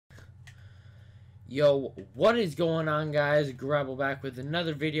Yo, what is going on, guys? Grabble back with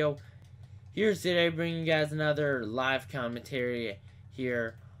another video. Here's today bringing you guys another live commentary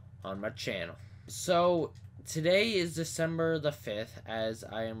here on my channel. So today is December the 5th as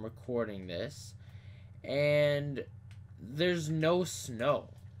I am recording this, and there's no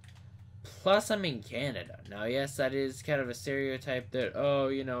snow. Plus I'm in Canada. Now yes, that is kind of a stereotype that, oh,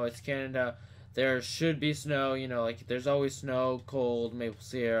 you know, it's Canada, there should be snow, you know, like there's always snow, cold, maple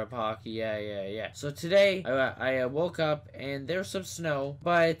syrup, hockey, yeah. So today I woke up and there's some snow,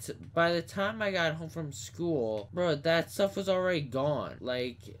 but by the time I got home from school, bro, that stuff was already gone.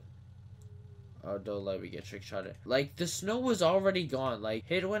 Like, oh, don't let me get trick-shotted. Like, the snow was already gone. Like,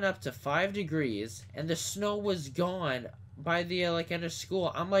 it went up to 5 degrees and the snow was gone by the end of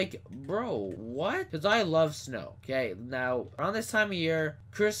school. I'm like, bro, what? Because I love snow. Okay, now around this time of year,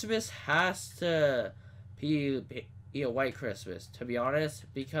 Christmas has to be a white Christmas, to be honest,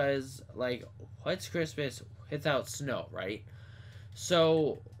 because like, what's Christmas without snow, right?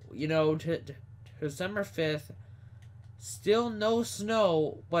 So, you know, December 5th, still no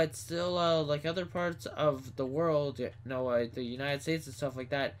snow, but still like other parts of the world, you know, the United States and stuff like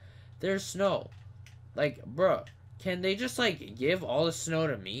that, there's snow. Like, bro, can they just, like, give all the snow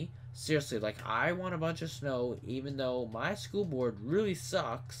to me? Seriously, like, I want a bunch of snow, even though my school board really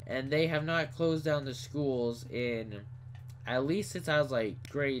sucks, and they have not closed down the schools in, at least since I was, like,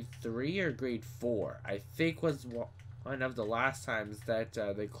 grade 3 or grade 4. I think was one of the last times that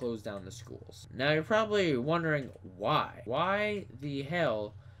they closed down the schools. Now, you're probably wondering why. Why the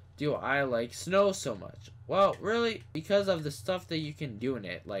hell do I like snow so much? Well, really, because of the stuff that you can do in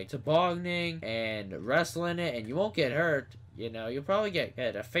it, like tobogganing and wrestling it, and you won't get hurt. You know, you'll probably get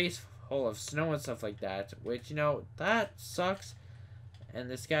a face full of snow and stuff like that, which, you know, that sucks. And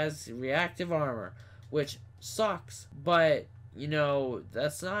this guy's reactive armor, which sucks, but, you know,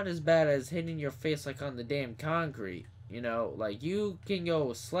 that's not as bad as hitting your face like on the damn concrete. You know, like, you can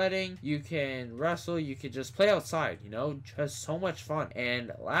go sledding, you can wrestle, you can just play outside, you know, just so much fun. And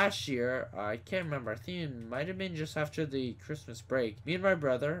last year, I can't remember, I think it might have been just after the Christmas break, me and my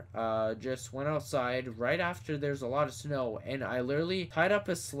brother just went outside right after there's a lot of snow, and I literally tied up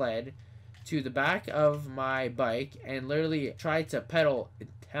a sled to the back of my bike and literally tried to pedal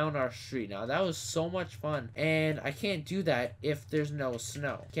down our street. Now, that was so much fun, and I can't do that if there's no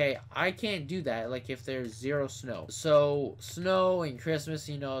snow. Okay, I can't do that, like, if there's zero snow. So, snow and Christmas,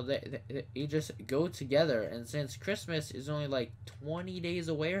 you know, they just go together, and since Christmas is only, like, 20 days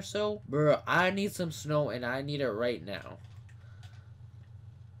away or so, bro, I need some snow, and I need it right now.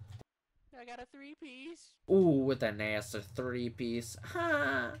 I got a 3-piece. Ooh, with a nasty 3-piece.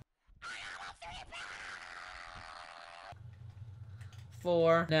 Ha!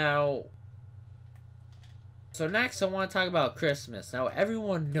 4. Now, so next I want to talk about Christmas. Now,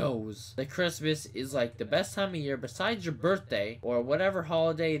 everyone knows that Christmas is like the best time of year besides your birthday or whatever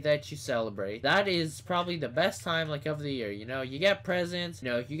holiday that you celebrate. That is probably the best time, like, of the year. You know, you get presents, you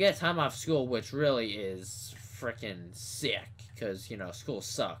know, you get time off school, which really is freaking sick. Because, you know, school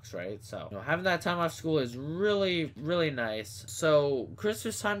sucks, right? So, you know, having that time off school is really, really nice. So,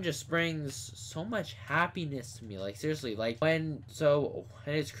 Christmas time just brings so much happiness to me. Like, seriously, like, when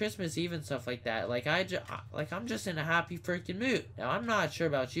it's Christmas Eve and stuff like that, like, I'm just in a happy freaking mood. Now, I'm not sure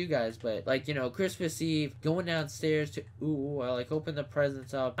about you guys, but, like, you know, Christmas Eve, going downstairs to, ooh, I, like, open the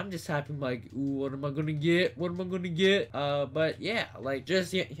presents up. I'm just happy, like, ooh, what am I gonna get? What am I gonna get? But, yeah, like,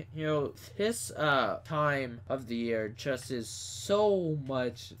 just, you know, this, time of the year just is so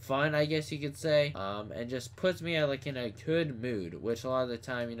much fun, I guess you could say, and just puts me like in a good mood, which a lot of the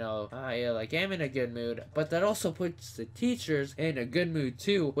time, you know, I like am in a good mood, but that also puts the teachers in a good mood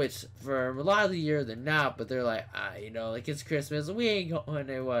too, which for a lot of the year they're not, but they're like, you know, like, it's Christmas, we ain't going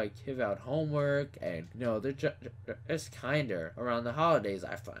to give out homework, and, you know, they're just kinder around the holidays,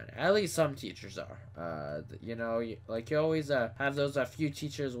 I find. At least some teachers are. You know, like, you always have those few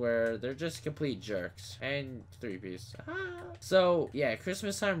teachers where they're just complete jerks. And 3-piece. So, yeah,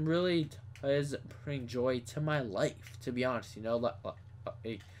 Christmas time really does bring joy to my life, to be honest. You know,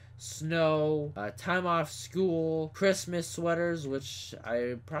 like, snow, time off school, Christmas sweaters, which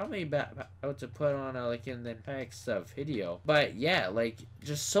I probably about to put on like in the next video. But yeah, like,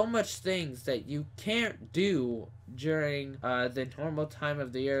 just so much things that you can't do during the normal time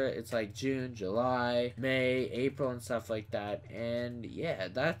of the year. It's like June, July, May, April, and stuff like that. And yeah,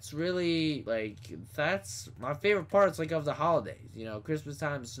 that's really, like, that's my favorite parts, like, of the holidays. You know, Christmas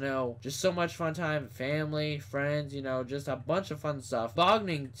time, snow, just so much fun time, family, friends, you know, just a bunch of fun stuff.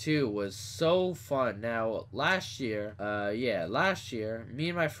 Bogning too was so fun. Now, last year, me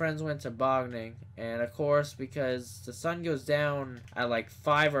and my friends went to Bogning, And of course, because the sun goes down at like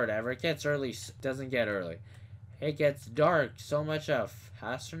 5 or whatever, it gets early, doesn't get early. It gets dark so much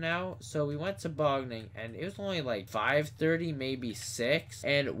faster now. So we went tobogganing, and it was only like 5:30, maybe 6.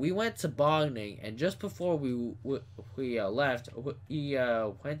 And we went tobogganing, and just before we left, we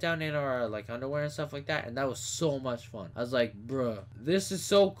went down in our like underwear and stuff like that, and that was so much fun. I was like, bruh, this is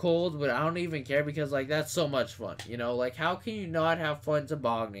so cold, but I don't even care because like that's so much fun. You know, like how can you not have fun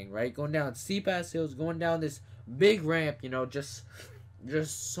tobogganing, right? Going down steep ass hills, going down this big ramp, you know, just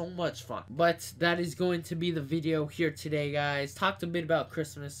so much fun. But that is going to be the video here today, guys. Talked a bit about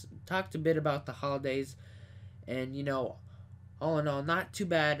Christmas, talked a bit about the holidays, and you know, all in all, not too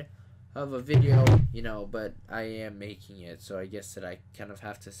bad of a video, you know, but I am making it, so I guess that I kind of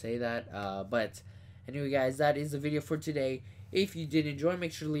have to say that. But anyway, guys, that is the video for today. If you did enjoy,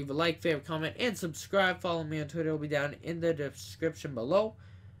 make sure to leave a like, favorite, comment, and subscribe. Follow me on Twitter. It will be down in the description below.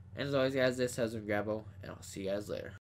 And as always, guys, this has been Grabo, and I'll see you guys later.